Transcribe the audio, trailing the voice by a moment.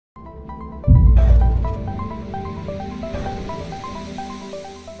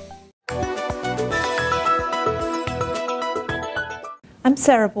I'm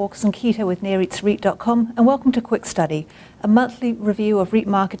Sarah Borkson-Keeter with NAREITsREIT.com, and welcome to Quick Study, a monthly review of REIT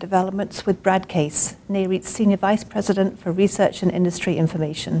market developments with Brad Case, NAREIT's Senior Vice President for Research and Industry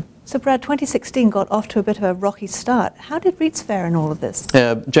Information. So Brad, 2016 got off to a bit of a rocky start. How did REITs fare in all of this?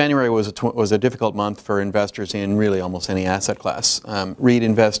 January was a difficult month for investors in really almost any asset class. REIT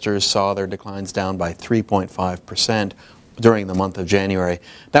investors saw their declines down by 3.5% during the month of January.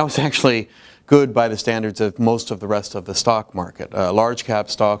 That was actually good by the standards of most of the rest of the stock market. Large cap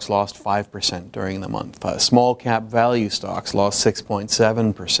stocks lost 5% during the month. Small cap value stocks lost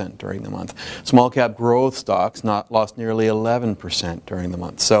 6.7% during the month. Small cap growth stocks lost nearly 11% during the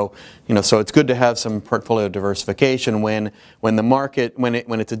month. So, so it's good to have some portfolio diversification when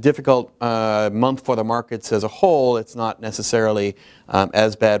it's a difficult month for the markets as a whole. It's not necessarily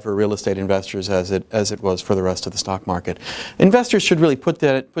as bad for real estate investors as it was for the rest of the stock market. Investors should really put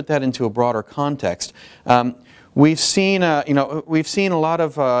that into a broader context. We've seen a lot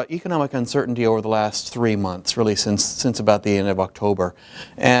of economic uncertainty over the last 3 months, really since about the end of October,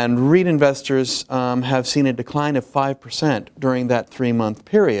 and REIT investors have seen a decline of 5% during that 3-month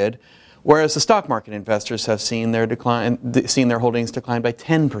period, whereas the stock market investors have seen their holdings decline by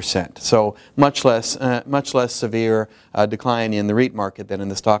 10%. So much less severe decline in the REIT market than in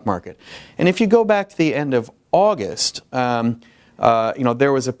the stock market. And if you go back to the end of August,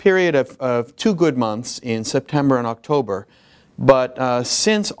 there was a period of 2 good months in September and October, but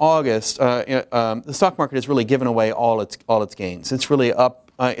since August, the stock market has really given away all its gains. It's really up.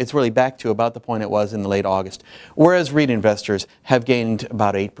 It's really back to about the point it was in the late August, whereas REIT investors have gained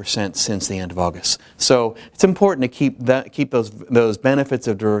about 8% since the end of August. So it's important to keep those benefits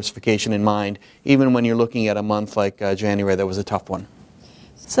of diversification in mind, even when you're looking at a month like January that was a tough one.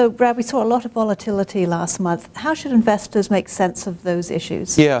 So, Brad, we saw a lot of volatility last month. How should investors make sense of those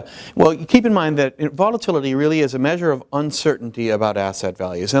issues? Yeah, well, keep in mind that volatility really is a measure of uncertainty about asset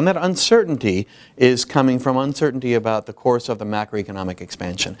values, and that uncertainty is coming from uncertainty about the course of the macroeconomic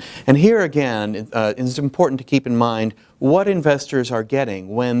expansion. And here again, it's important to keep in mind what investors are getting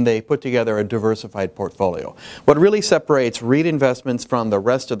when they put together a diversified portfolio. What really separates REIT investments from the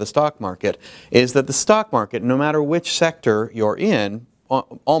rest of the stock market is that the stock market, no matter which sector you're in,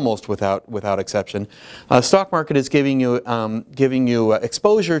 almost without exception, stock market is giving you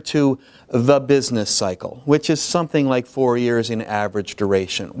exposure to the business cycle, which is something like 4 years in average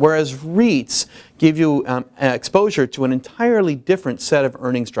duration, whereas REITs give you exposure to an entirely different set of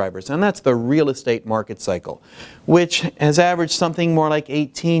earnings drivers, and that's the real estate market cycle, which has averaged something more like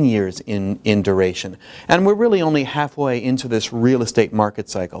 18 years in duration. And we're really only halfway into this real estate market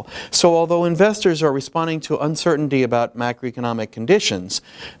cycle. So although investors are responding to uncertainty about macroeconomic conditions,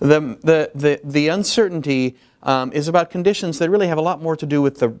 the uncertainty is about conditions that really have a lot more to do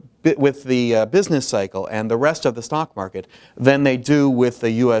with the business cycle and the rest of the stock market than they do with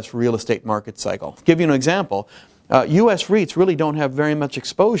the U.S. real estate market cycle. To give you an example, U.S. REITs really don't have very much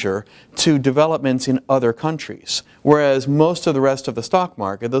exposure to developments in other countries, whereas most of the rest of the stock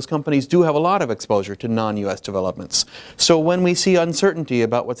market, those companies do have a lot of exposure to non-U.S. developments. So when we see uncertainty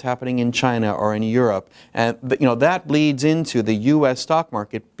about what's happening in China or in Europe, and that bleeds into the U.S. stock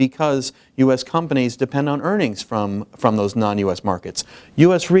market because U.S. companies depend on earnings from those non-U.S. markets.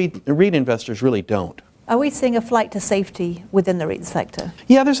 U.S. REIT investors really don't. Are we seeing a flight to safety within the REIT sector?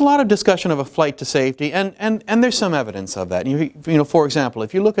 Yeah, there's a lot of discussion of a flight to safety, and there's some evidence of that. For example,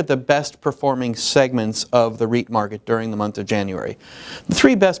 if you look at the best performing segments of the REIT market during the month of January, the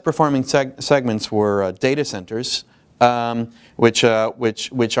 3 best performing segments were data centers, which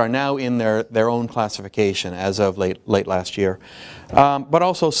are now in their own classification as of late last year, but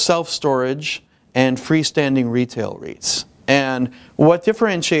also self-storage and freestanding retail REITs. And what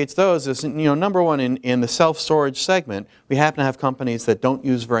differentiates those is, number one, in the self-storage segment, we happen to have companies that don't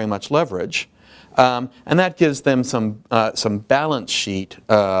use very much leverage, and that gives them some balance sheet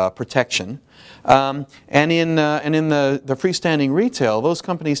protection. And in the freestanding retail, those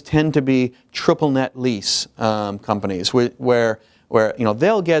companies tend to be triple net lease companies, where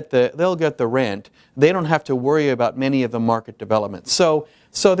they'll get the rent. They don't have to worry about many of the market developments.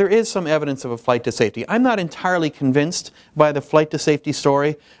 So there is some evidence of a flight to safety. I'm not entirely convinced by the flight to safety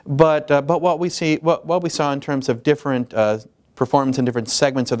story, but what we saw in terms of different performance in different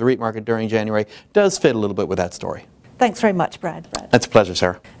segments of the REIT market during January does fit a little bit with that story. Thanks very much, Brad. That's a pleasure,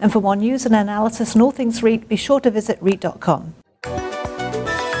 Sarah. And for more news and analysis on all things REIT, be sure to visit REIT.com.